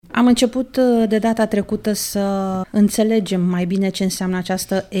Am început de data trecută să înțelegem mai bine ce înseamnă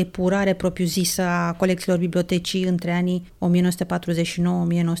această epurare propriu-zisă a colecțiilor bibliotecii între anii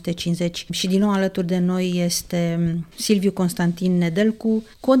 1949-1950 și din nou alături de noi este Silviu Constantin Nedelcu.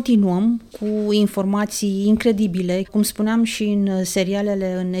 Continuăm cu informații incredibile, cum spuneam și în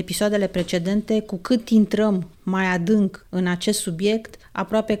serialele, în episoadele precedente, cu cât intrăm mai adânc în acest subiect,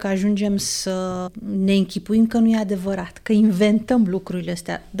 aproape că ajungem să ne închipuim că nu e adevărat, că inventăm lucrurile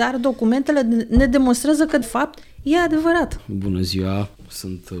astea. Dar documentele ne demonstrează că, de fapt, e adevărat. Bună ziua!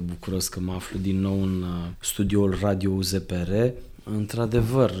 Sunt bucuros că mă aflu din nou în studioul Radio UZPR.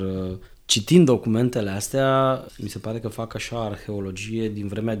 Într-adevăr, citind documentele astea, mi se pare că fac așa arheologie din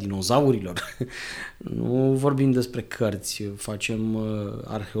vremea dinozaurilor. Nu vorbim despre cărți, facem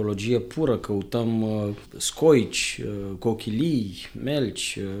arheologie pură, căutăm scoici, cochilii,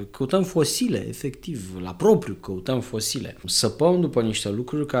 melci, căutăm fosile, efectiv, la propriu căutăm fosile. Săpăm după niște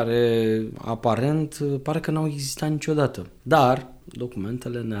lucruri care aparent pare că n-au existat niciodată, dar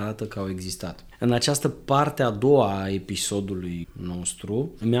documentele ne arată că au existat. În această parte a doua a episodului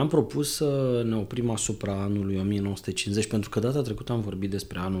nostru, mi-am propus să ne oprim asupra anului 1950, pentru că data trecută am vorbit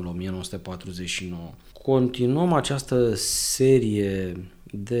despre anul 1949. Continuăm această serie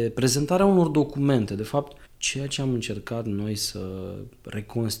de prezentarea unor documente, de fapt, ceea ce am încercat noi să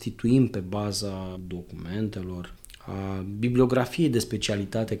reconstituim pe baza documentelor, a bibliografiei de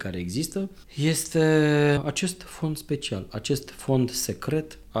specialitate care există, este acest fond special, acest fond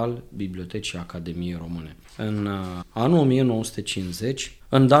secret al Bibliotecii Academiei Române. În anul 1950,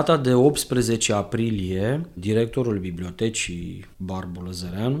 în data de 18 aprilie, directorul Bibliotecii, Barbu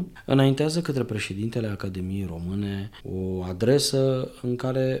Lăzăreanu, înaintează către președintele Academiei Române o adresă în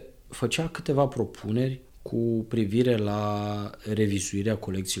care făcea câteva propuneri cu privire la revizuirea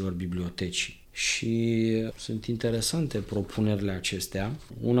colecțiilor bibliotecii. Și sunt interesante propunerile acestea.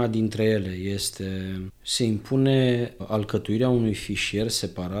 Una dintre ele este: se impune alcătuirea unui fișier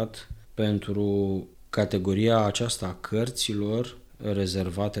separat pentru categoria aceasta a cărților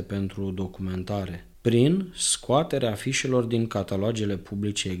rezervate pentru documentare, prin scoaterea fișelor din catalogele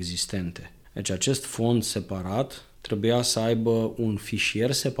publice existente. Deci acest fond separat trebuia să aibă un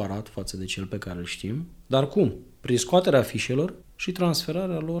fișier separat față de cel pe care îl știm, dar cum? Prin scoaterea fișelor și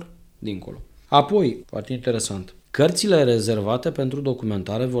transferarea lor dincolo. Apoi, foarte interesant, cărțile rezervate pentru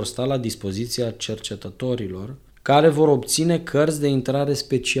documentare vor sta la dispoziția cercetătorilor care vor obține cărți de intrare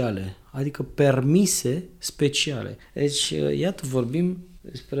speciale, adică permise speciale. Deci, iată, vorbim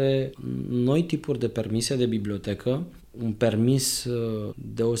despre noi tipuri de permise de bibliotecă, un permis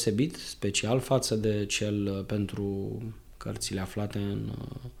deosebit, special față de cel pentru cărțile aflate în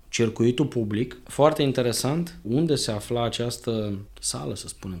circuitul public. Foarte interesant, unde se afla această sală, să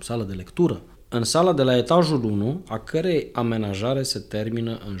spunem, sală de lectură. În sala de la etajul 1, a cărei amenajare se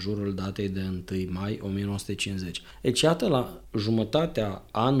termină în jurul datei de 1 mai 1950. Deci, iată la jumătatea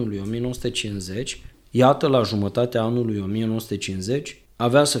anului 1950,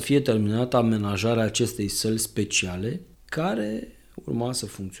 avea să fie terminată amenajarea acestei săli speciale, care urma să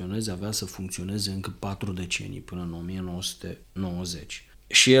funcționeze, avea să funcționeze încă 4 decenii până în 1990.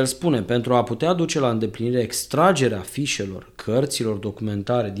 Și el spune, pentru a putea duce la îndeplinire extragerea fișelor, cărților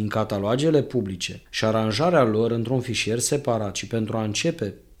documentare din catalogele publice și aranjarea lor într-un fișier separat și pentru a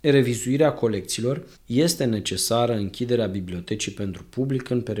începe revizuirea colecțiilor, este necesară închiderea bibliotecii pentru public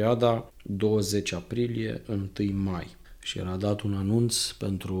în perioada 20 aprilie-1 mai. Și era dat un anunț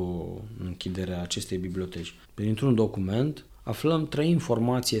pentru închiderea acestei biblioteci. Printr-un document aflăm 3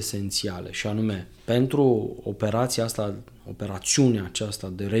 informații esențiale, și anume, pentru operațiunea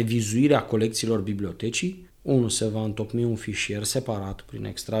aceasta de revizuire a colecțiilor bibliotecii, 1. Se va întocmi un fișier separat prin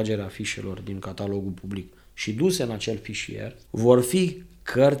extragerea fișelor din catalogul public și duse în acel fișier vor fi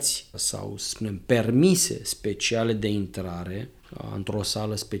cărți sau, să spunem, permise speciale de intrare într-o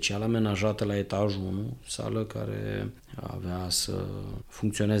sală specială amenajată la etajul 1, sală care avea să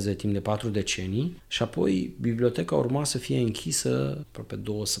funcționeze timp de 4 decenii, și apoi biblioteca urma să fie închisă aproape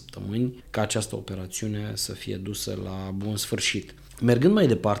 2 săptămâni ca această operațiune să fie dusă la bun sfârșit. Mergând mai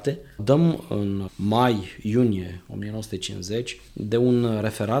departe, dăm în mai-iunie 1950 de un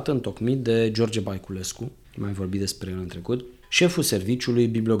referat întocmit de George Baiculescu, mai vorbit despre el în trecut, șeful serviciului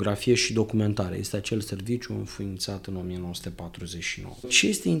Bibliografie și Documentare. Este acel serviciu înființat în 1949. Ce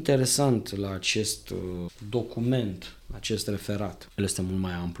este interesant la acest document, acest referat? El este mult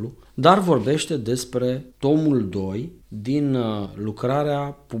mai amplu, dar vorbește despre tomul 2 din lucrarea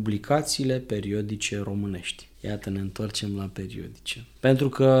Publicațiile periodice românești. Iată, ne întoarcem la periodice. Pentru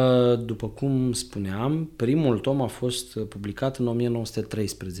că, după cum spuneam, primul tom a fost publicat în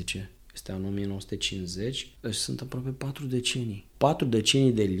 1913. este anul 1950, deci sunt aproape 4 decenii. 4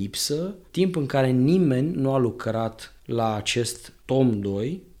 decenii de lipsă, timp în care nimeni nu a lucrat la acest tom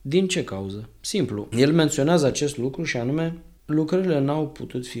 2. Din ce cauză? Simplu. El menționează acest lucru și anume lucrările n-au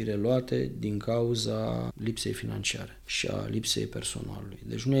putut fi reluate din cauza lipsei financiare și a lipsei personalului.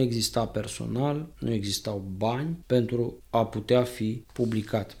 Deci nu exista personal, nu existau bani pentru a putea fi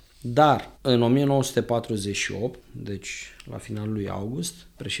publicat. Dar în 1948, deci la finalul lui august,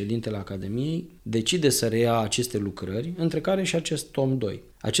 președintele Academiei decide să reia aceste lucrări, între care și acest tom 2.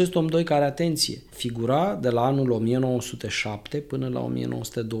 Acest tom 2 care, atenție, figura de la anul 1907 până la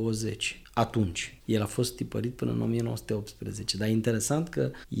 1920. Atunci. El a fost tipărit până în 1918, dar e interesant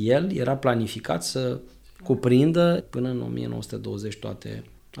că el era planificat să cuprindă până în 1920 toate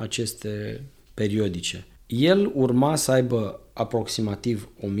aceste periodice. El urma să aibă aproximativ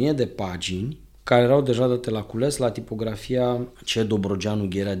 1000 de pagini, care erau deja date la cules la tipografia C. Dobrogeanu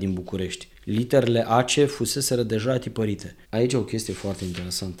Gherea din București. Literele AC fuseseră deja tipărite. Aici e o chestie foarte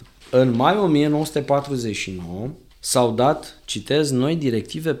interesantă. În mai 1949 s-au dat, citez, noi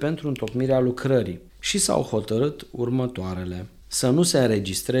directive pentru întocmirea lucrării și s-au hotărât următoarele. Să nu se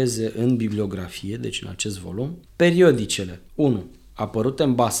înregistreze în bibliografie, deci în acest volum, periodicele. 1. Apărute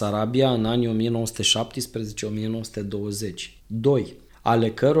în Basarabia în anii 1917-1920. 2. În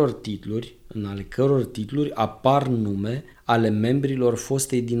ale căror titluri apar nume ale membrilor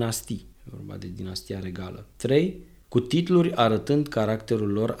fostei dinastii. E vorba de dinastia regală. 3. Cu titluri arătând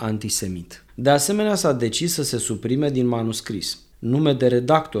caracterul lor antisemit. De asemenea, s-a decis să se suprime din manuscris nume de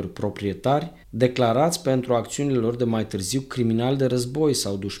redactori, proprietari, declarați pentru acțiunile lor de mai târziu criminali de război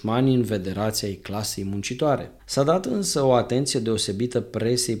sau dușmani în Federația ei clasei muncitoare. S-a dat însă o atenție deosebită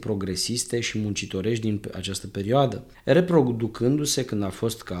presei progresiste și muncitorești din această perioadă, reproducându-se când a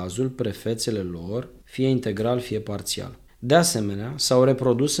fost cazul prefețele lor, fie integral, fie parțial. De asemenea, s-au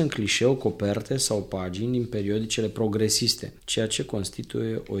reprodus în clișeu coperte sau pagini din periodicele progresiste, ceea ce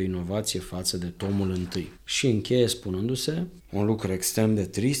constituie o inovație față de tomul întâi. Și încheie spunându-se un lucru extrem de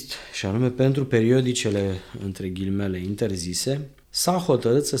trist, și anume pentru periodicele, între ghilimele, interzise, s-a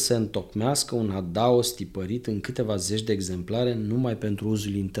hotărât să se întocmească un adaos tipărit în câteva zeci de exemplare numai pentru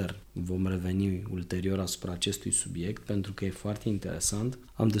uzul intern. Vom reveni ulterior asupra acestui subiect pentru că e foarte interesant.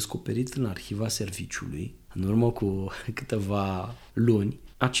 Am descoperit în arhiva serviciului, în urmă cu câteva luni,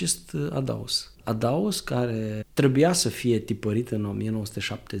 acest adaos. Adaos care trebuia să fie tipărit în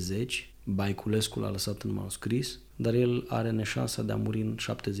 1970, Baiculescu l-a lăsat în manuscris, dar el are neșansa de a muri în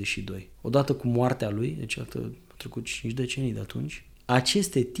 72. Odată cu moartea lui, deci au trecut 5 decenii de atunci,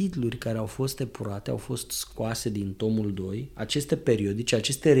 aceste titluri care au fost epurate, au fost scoase din tomul 2, aceste periodice,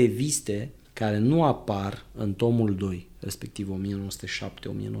 aceste reviste care nu apar în tomul 2, respectiv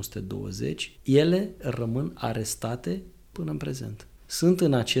 1907-1920, ele rămân arestate până în prezent. Sunt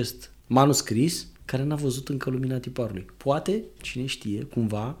în acest manuscris care n-a văzut încă lumina tiparului. Poate, cine știe,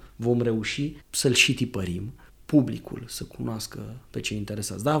 cumva vom reuși să-l și tipărim, publicul să cunoască pe cei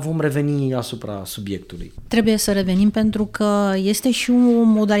interesați. Da, vom reveni asupra subiectului. Trebuie să revenim pentru că este și o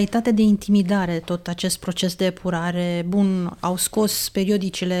modalitate de intimidare tot acest proces de epurare. Bun, au scos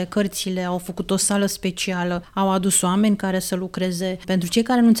periodicele, cărțile, au făcut o sală specială, au adus oameni care să lucreze. Pentru cei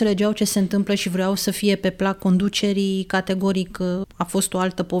care nu înțelegeau ce se întâmplă și vreau să fie pe plac conducerii, categoric a fost o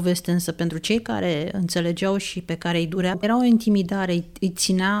altă poveste, însă pentru cei care înțelegeau și pe care îi durea, era o intimidare, îi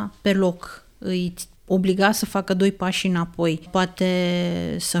ținea pe loc, îi obliga să facă 2 pași înapoi. Poate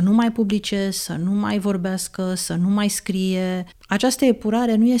să nu mai publice, să nu mai vorbească, să nu mai scrie. Această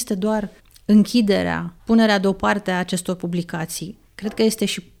epurare nu este doar închiderea, punerea deoparte a acestor publicații. Cred că este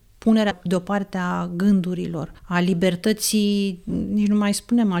și punerea deoparte a gândurilor, a libertății, nici nu mai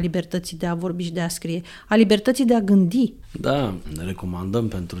spunem a libertății de a vorbi și de a scrie, a libertății de a gândi. Da, ne recomandăm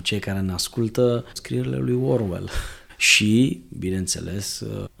pentru cei care ne ascultă scrierile lui Orwell. Și, bineînțeles,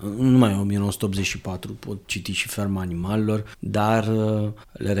 nu numai 1984 pot citi și Ferma animalelor, dar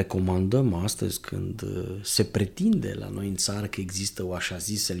le recomandăm astăzi când se pretinde la noi în țară că există o așa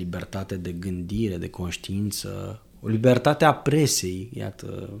zisă libertate de gândire, de conștiință, o libertate a presei,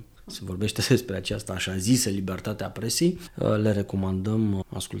 iată, se vorbește despre aceasta așa zisă libertatea presei, le recomandăm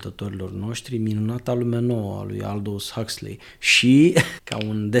ascultătorilor noștri Minunata lume nouă a lui Aldous Huxley și, ca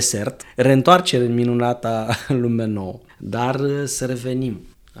un desert, reîntoarcere în Minunata lume nouă. Dar să revenim.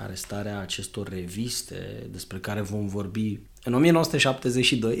 Arestarea acestor reviste despre care vom vorbi în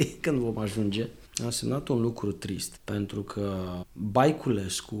 1972, când vom ajunge, a semnat un lucru trist, pentru că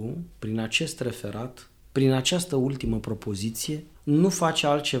Baiculescu, prin acest referat, prin această ultimă propoziție, nu face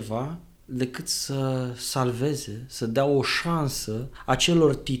altceva decât să salveze, să dea o șansă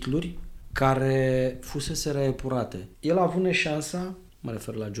acelor titluri care fusese reepurate. El a avut șansa mă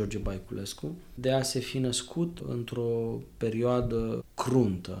refer la George Baiculescu, de a se fi născut într-o perioadă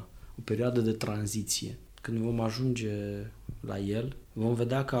cruntă, o perioadă de tranziție. Când vom ajunge la el, vom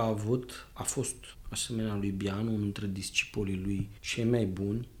vedea că a fost, asemenea lui Bianu, unul dintre discipolii lui cei mai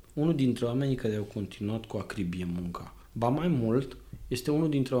buni, unul dintre oamenii care au continuat cu acribie munca. Ba mai mult, este unul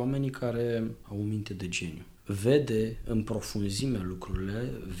dintre oamenii care au o minte de geniu. Vede în profunzime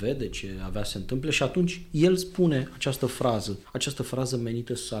lucrurile, vede ce avea să se întâmple și atunci el spune această frază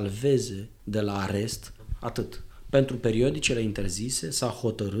menită să salveze de la arest, atât. Pentru periodicele interzise s-a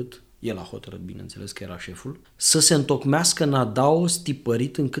hotărât, el a hotărât, bineînțeles că era șeful, să se întocmească în adaos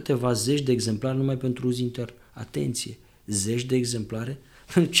tipărit în câteva zeci de exemplare numai pentru uz intern. Atenție, zeci de exemplare?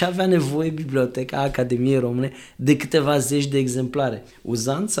 Ce avea nevoie Biblioteca Academiei Române de câteva zeci de exemplare?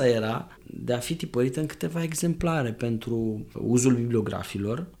 Uzanța era de a fi tipărită în câteva exemplare pentru uzul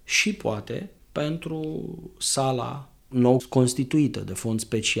bibliografilor și poate pentru sala nou constituită de fond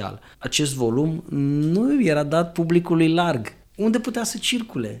special. Acest volum nu era dat publicului larg. Unde putea să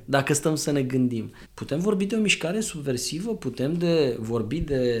circule, dacă stăm să ne gândim? Putem vorbi de o mișcare subversivă? Putem vorbi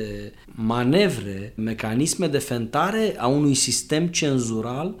de manevre, mecanisme de fentare a unui sistem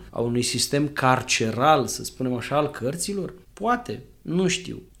cenzural, a unui sistem carceral, să spunem așa, al cărților? Poate, nu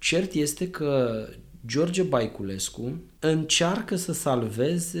știu. Cert este că George Baiculescu încearcă să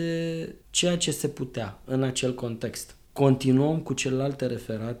salveze ceea ce se putea în acel context. Continuăm cu celelalte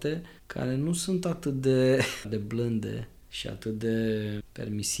referate care nu sunt atât de blânde și atât de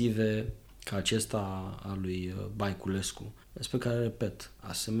permisive ca acesta a lui Baiculescu, despre care, repet,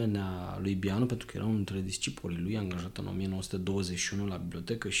 asemenea lui Bianu, pentru că era unul dintre discipolii lui, angajat în 1921 la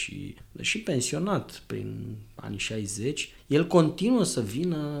bibliotecă și, deși pensionat prin anii 60, el continuă să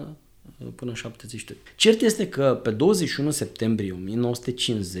vină până în 72. Cert este că pe 21 septembrie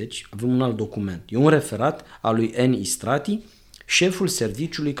 1950 avem un alt document. E un referat al lui N. Istrati, șeful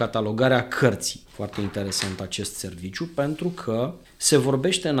serviciului catalogarea cărții. Foarte interesant acest serviciu pentru că se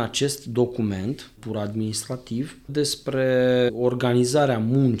vorbește în acest document pur administrativ despre organizarea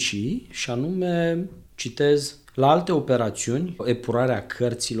muncii și anume, citez, la alte operațiuni, epurarea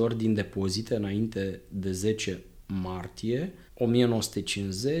cărților din depozite înainte de 10 martie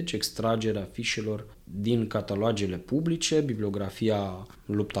 1950, extragerea fișelor din catalogele publice, bibliografia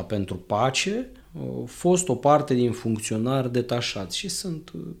Lupta pentru pace, au fost o parte din funcționari detașați și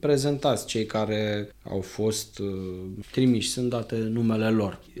sunt prezentați cei care au fost trimiși, sunt date numele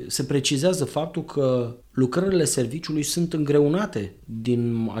lor. Se precizează faptul că lucrările serviciului sunt îngreunate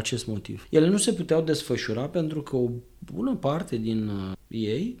din acest motiv. Ele nu se puteau desfășura pentru că o bună parte din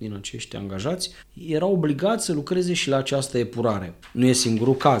ei, din acești angajați, erau obligați să lucreze și la această epurare. Nu e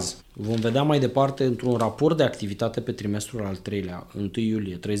singurul caz. Vom vedea mai departe într-un raport de activitate pe trimestrul al 3-lea, 1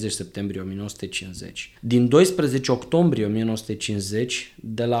 iulie, 30 septembrie 1950. Din 12 octombrie 1950,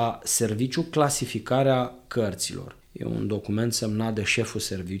 de la Serviciu Clasificarea Cărților. E un document semnat de șeful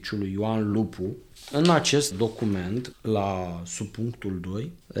serviciului Ioan Lupu. În acest document, la subpunctul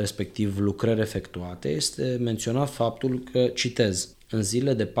 2, respectiv lucrări efectuate, este menționat faptul că, citez, în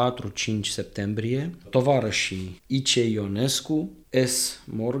zile de 4-5 septembrie, tovarășii I.C. Ionescu, S.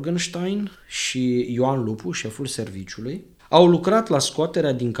 Morgenstein și Ioan Lupu, șeful serviciului, au lucrat la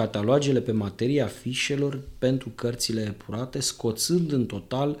scoaterea din catalogele pe materia fișelor pentru cărțile epurate, scoțând în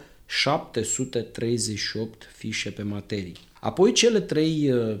total 738 fișe pe materii. Apoi cele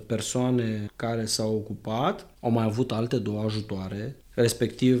 3 persoane care s-au ocupat au mai avut alte 2 ajutoare,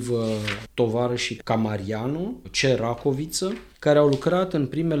 respectiv tovarășii Camarianu, C. Racoviță, care au lucrat în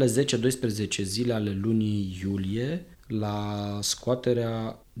primele 10-12 zile ale lunii iulie la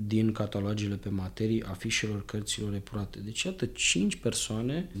scoaterea din catalogele pe materii a fișelor cărților epurate. Deci iată 5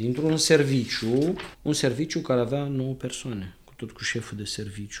 persoane dintr-un serviciu, un serviciu care avea 9 persoane. Tot cu șeful de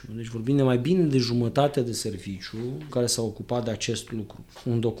serviciu. Deci vorbim de mai bine de jumătate de serviciu care s-a ocupat de acest lucru.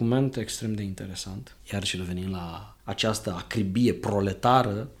 Un document extrem de interesant. Iar și revenim la această acribie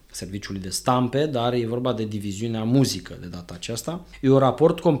proletară serviciului de stampe, dar e vorba de diviziunea muzică de data aceasta. E un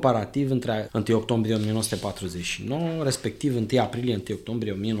raport comparativ între 1 octombrie 1949, respectiv 1 aprilie 1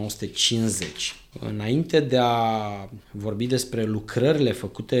 octombrie 1950. Înainte de a vorbi despre lucrările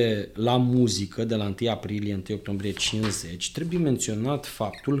făcute la muzică de la 1 aprilie 1 octombrie 50, trebuie menționat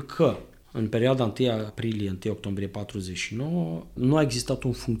faptul că în perioada 1 aprilie 1 octombrie 49 nu a existat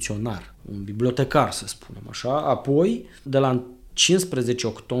un funcționar, un bibliotecar, să spunem așa. Apoi, de la 15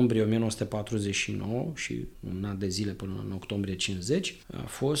 octombrie 1949 și un an de zile până în octombrie 50 a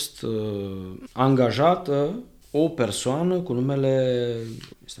fost angajată o persoană cu numele,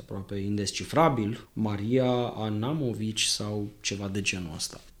 este aproape indescifrabil, Maria Anamovici sau ceva de genul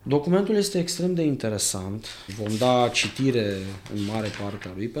ăsta. Documentul este extrem de interesant. Vom da citire în mare parte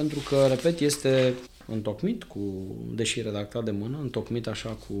a lui pentru că, repet, este întocmit deși redactat de mână, întocmit așa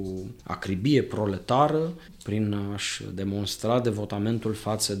cu acribie proletară, prin a-și demonstra devotamentul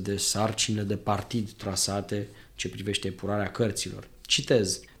față de sarcinile de partid trasate ce privește epurarea cărților.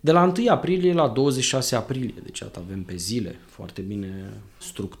 Citez. De la 1 aprilie la 26 aprilie, deci iată avem pe zile, foarte bine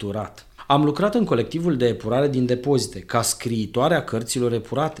structurat. Am lucrat în colectivul de epurare din depozite, ca scriitoare a cărților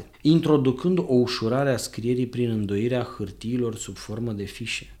epurate, introducând o ușurare a scrierii prin îndoirea hârtiilor sub formă de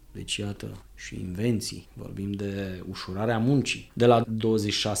fișe. Deci iată și invenții, vorbim de ușurarea muncii. De la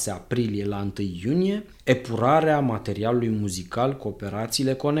 26 aprilie la 1 iunie, epurarea materialului muzical cu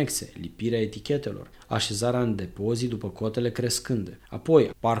operațiile conexe, lipirea etichetelor, așezarea în depozit după cotele crescânde.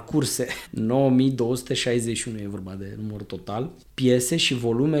 Apoi, parcurse 9261, e vorba de număr total, piese și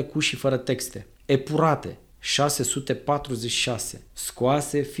volume cu și fără texte. Epurate, 646,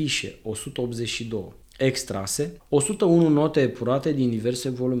 scoase fișe, 182. Extrase, 101 note epurate din diverse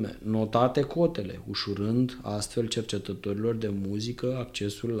volume, notate cotele, ușurând astfel cercetătorilor de muzică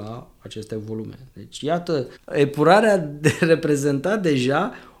accesul la aceste volume. Deci, iată, epurarea reprezenta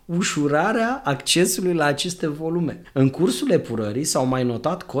deja ușurarea accesului la aceste volume. În cursul epurării s-au mai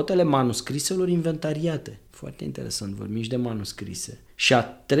notat cotele manuscriselor inventariate. Foarte interesant, vorbim și de manuscrise. Și a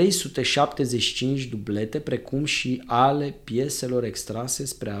 375 dublete, precum și ale pieselor extrase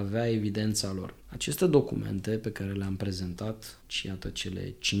spre a avea evidența lor. Aceste documente pe care le-am prezentat, și iată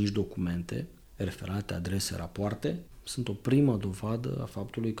cele 5 documente, referate, adrese, rapoarte, sunt o primă dovadă a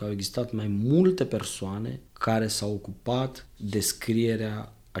faptului că au existat mai multe persoane care s-au ocupat de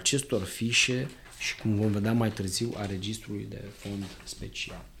scrierea acestor fișe și, cum vom vedea mai târziu, a registrului de fond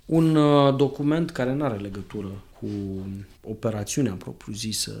special. Un document care nu are legătură cu operațiunea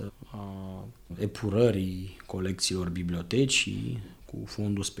propriu-zisă a epurării colecțiilor bibliotecii cu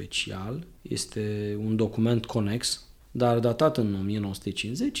fondul special este un document conex, dar datat în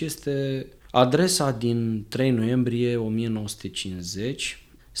 1950, este adresa din 3 noiembrie 1950,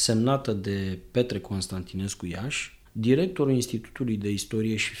 semnată de Petre Constantinescu Iași, directorul Institutului de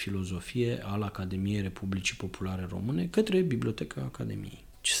Istorie și Filozofie al Academiei Republicii Populare Române, către Biblioteca Academiei.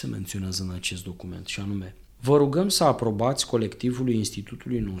 Ce se menționează în acest document? Și anume, vă rugăm să aprobați colectivului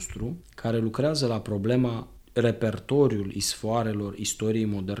institutului nostru care lucrează la problema repertoriul isfoarelor istoriei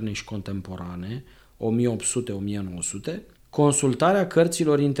moderne și contemporane 1800-1900, consultarea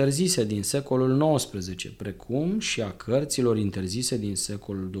cărților interzise din secolul XIX, precum și a cărților interzise din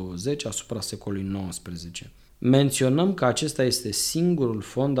secolul XX asupra secolului XIX. Menționăm că acesta este singurul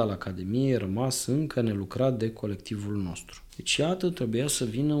fond al Academiei rămas încă nelucrat de colectivul nostru. Deci, iată, trebuia să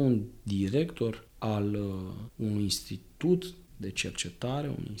vină un director al unui institut de cercetare,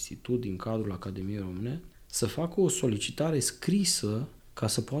 un institut din cadrul Academiei Române, să facă o solicitare scrisă ca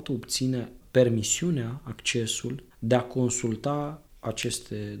să poată obține permisiunea, accesul de a consulta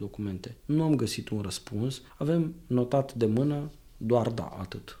aceste documente. Nu am găsit un răspuns, avem notat de mână doar da,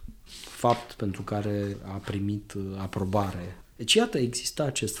 atât. Fapt pentru care a primit aprobare. Deci, iată, exista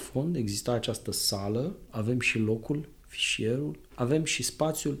acest fond, exista această sală, avem și locul, fișierul, avem și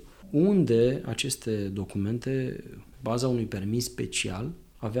spațiul unde aceste documente, baza unui permis special,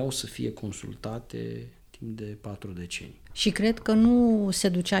 aveau să fie consultate timp de 4 decenii. Și cred că nu se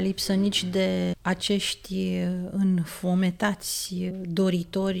ducea lipsă nici de acești înfometați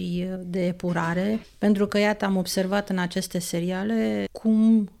doritori de epurare, pentru că, iată, am observat în aceste seriale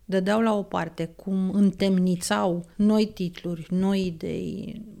cum dădeau la o parte, cum întemnițau noi titluri, noi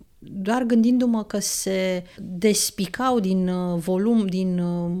idei, doar gândindu-mă că se despicau din volum, din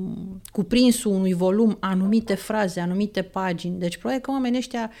cuprinsul unui volum anumite fraze, anumite pagini. Deci probabil că oamenii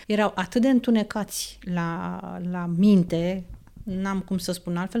ăștia erau atât de întunecați la minte, n-am cum să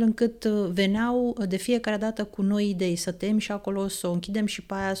spun altfel, încât veneau de fiecare dată cu noi idei, să tăiem și acolo, să o închidem și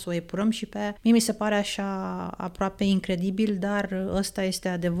pe aia, să o epurăm și pe aia. Mie mi se pare așa aproape incredibil, dar ăsta este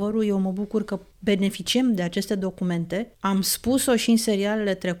adevărul. Eu mă bucur că beneficiem de aceste documente. Am spus-o și în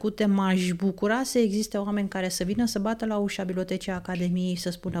serialele trecute, m-aș bucura să existe oameni care să vină să bată la ușa Bibliotecii Academiei și să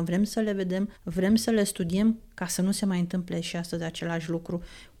spună vrem să le vedem, vrem să le studiem, ca să nu se mai întâmple și astăzi același lucru.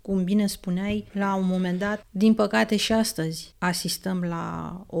 Cum bine spuneai, la un moment dat, din păcate și astăzi, asistăm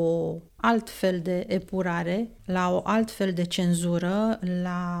la o alt fel de epurare, la o alt fel de cenzură,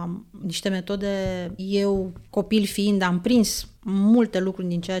 la niște metode, eu copil fiind am prins multe lucruri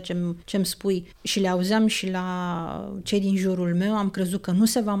din ceea ce-mi spui și le auzeam și la cei din jurul meu, am crezut că nu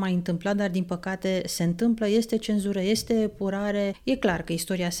se va mai întâmpla, dar din păcate se întâmplă, este cenzură, este epurare, e clar că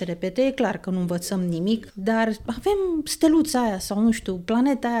istoria se repete, e clar că nu învățăm nimic, dar avem steluța aia sau nu știu,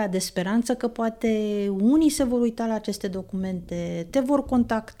 planeta aia de speranță că poate unii se vor uita la aceste documente, te vor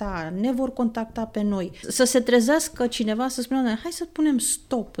contacta, ne vor contacta pe noi, să se trezească cineva să spună, hai să punem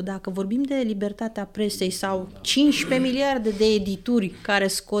stop, dacă vorbim de libertatea presei sau 15 miliarde de edituri care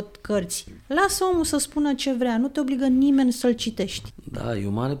scot cărți, lasă omul să spună ce vrea, nu te obligă nimeni să-l citești. Da, e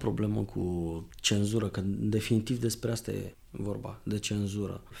o mare problemă cu cenzură, că definitiv despre asta e vorba, de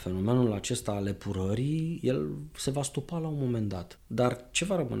cenzură. Fenomenul acesta al epurării, el se va stopa la un moment dat. Dar ce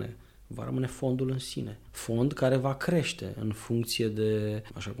va rămâne? Va rămâne fondul în sine. Fond care va crește în funcție de,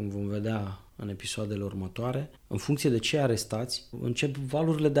 așa cum vom vedea în episoadele următoare, în funcție de cei arestați. Încep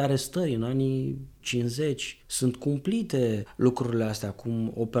valurile de arestări în anii 50. Sunt cumplite lucrurile astea,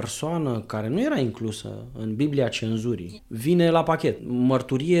 cum o persoană care nu era inclusă în Biblia cenzurii vine la pachet.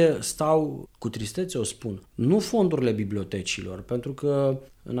 Mărturie stau, cu tristețe o spun, nu fondurile bibliotecilor, pentru că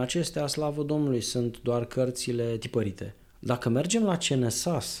în acestea, slavă Domnului, sunt doar cărțile tipărite. Dacă mergem la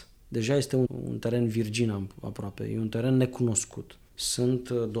CNSAS, deja este un teren virgin aproape, e un teren necunoscut. Sunt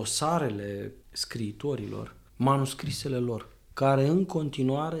dosarele scriitorilor, manuscrisele lor, care în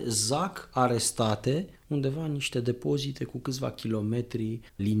continuare zac arestate undeva în niște depozite cu câțiva kilometri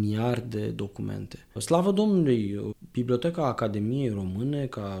liniari de documente. Slavă Domnului, Biblioteca Academiei Române,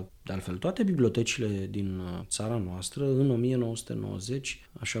 ca de altfel toate bibliotecile din țara noastră, în 1990,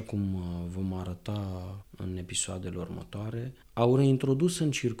 așa cum vom arăta în episoadele următoare, au reintrodus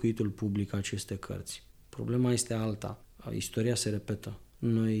în circuitul public aceste cărți. Problema este alta. Istoria se repetă.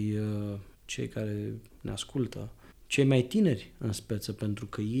 Noi, cei care ne ascultă, cei mai tineri în speță, pentru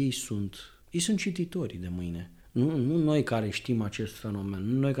că ei sunt cititorii de mâine. Nu noi care știm acest fenomen,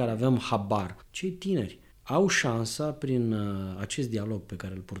 nu noi care avem habar. Cei tineri au șansa, prin acest dialog pe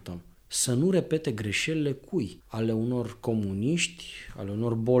care îl purtăm, să nu repete greșelile cui? Ale unor comuniști, ale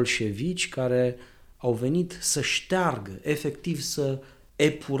unor bolșevici care au venit să șteargă, efectiv să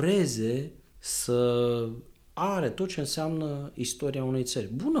epureze, să are tot ce înseamnă istoria unei țări.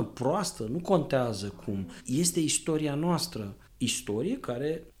 Bună, proastă, nu contează cum. Este istoria noastră. Istorie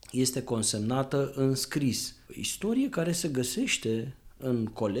care este consemnată în scris. Istorie care se găsește în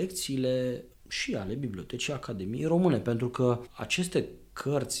colecțiile și ale Bibliotecii Academiei Române, pentru că aceste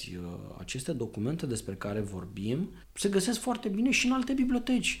cărți, aceste documente despre care vorbim, se găsesc foarte bine și în alte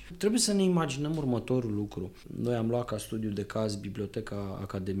biblioteci. Trebuie să ne imaginăm următorul lucru. Noi am luat ca studiu de caz Biblioteca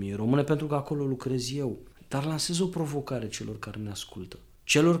Academiei Române pentru că acolo lucrez eu. Dar lansez o provocare celor care ne ascultă,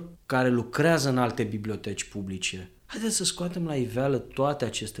 celor care lucrează în alte biblioteci publice. Haideți să scoatem la iveală toate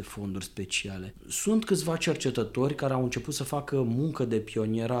aceste fonduri speciale. Sunt câțiva cercetători care au început să facă muncă de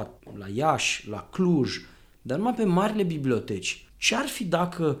pionierat la Iași, la Cluj, dar numai pe marile biblioteci. Ce ar fi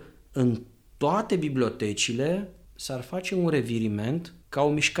dacă în toate bibliotecile s-ar face un reviriment ca o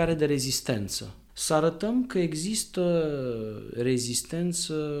mișcare de rezistență? Să arătăm că există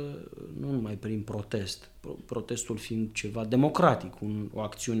rezistență nu numai prin protest, protestul fiind ceva democratic, o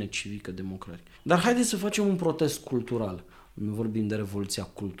acțiune civică democratică. Dar haideți să facem un protest cultural. Nu vorbim de revoluția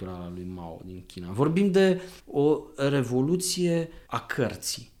culturală a lui Mao din China, vorbim de o revoluție a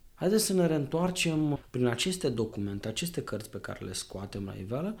cărții. Haideți să ne reîntoarcem prin aceste documente, aceste cărți pe care le scoatem la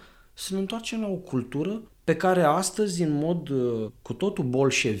iveală, să ne întoarcem la o cultură pe care astăzi, în mod cu totul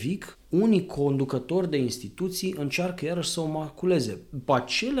bolșevic, unii conducători de instituții încearcă iarăși să o maculeze.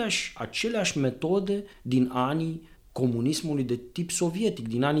 Aceleași metode din anii comunismului de tip sovietic,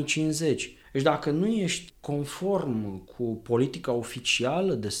 din anii 50. Deci dacă nu ești conform cu politica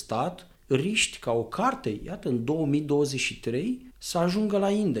oficială de stat, riști ca o carte, iată, în 2023, să ajungă la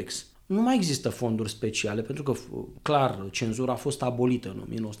index. Nu mai există fonduri speciale, pentru că, clar, cenzura a fost abolită în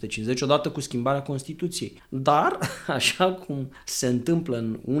 1950, odată cu schimbarea Constituției. Dar, așa cum se întâmplă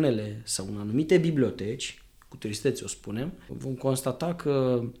în unele sau în anumite biblioteci, cu tristețe o spunem, vom constata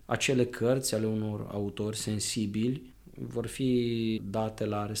că acele cărți ale unor autori sensibili vor fi date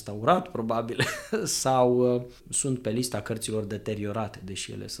la restaurat, probabil, sau sunt pe lista cărților deteriorate,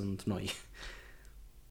 deși ele sunt noi.